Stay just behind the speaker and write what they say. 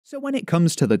So when it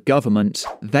comes to the government,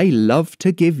 they love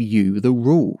to give you the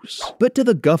rules. But do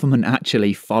the government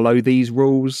actually follow these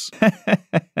rules?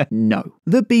 No.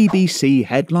 The BBC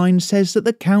headline says that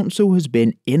the council has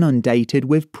been inundated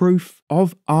with proof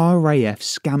of RAF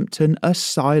Scampton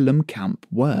asylum camp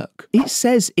work. It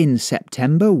says in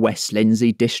September, West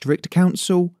Lindsey District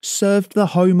Council served the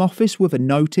Home Office with a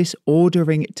notice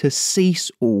ordering it to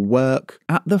cease all work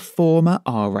at the former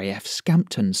RAF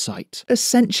Scampton site.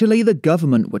 Essentially, the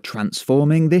government were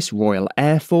transforming this Royal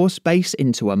Air Force base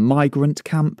into a migrant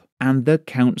camp, and the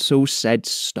council said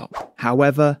stop.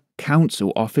 However,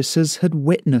 council officers had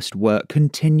witnessed work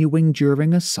continuing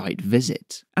during a site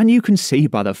visit. And you can see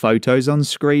by the photos on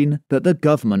screen that the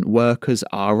government workers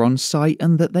are on site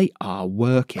and that they are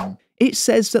working. It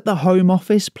says that the Home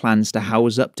Office plans to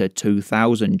house up to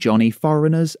 2,000 Johnny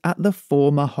foreigners at the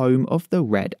former home of the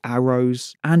Red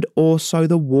Arrows and also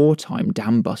the wartime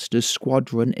Dambusters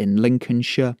Squadron in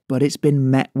Lincolnshire, but it's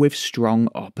been met with strong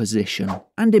opposition.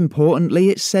 And importantly,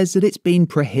 it says that it's been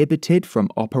prohibited from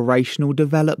operational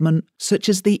development, such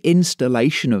as the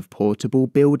installation of portable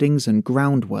buildings and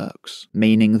groundworks,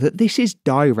 meaning that this is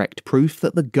direct proof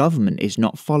that the government is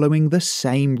not following the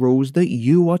same rules that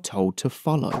you are told to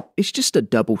follow. It's just a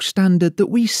double standard that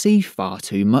we see far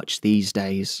too much these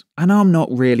days. And I'm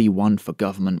not really one for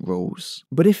government rules,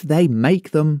 but if they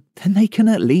make them, then they can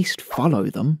at least follow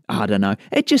them. I don't know,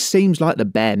 it just seems like the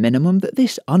bare minimum that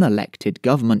this unelected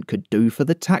government could do for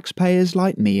the taxpayers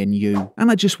like me and you.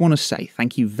 And I just want to say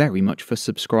thank you very much for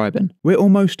subscribing. We're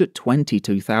almost at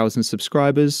 22,000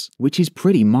 subscribers, which is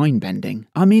pretty mind-bending.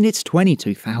 I mean, it's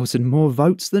 22,000 more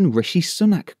votes than Rishi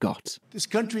Sunak got. This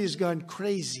country has gone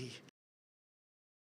crazy.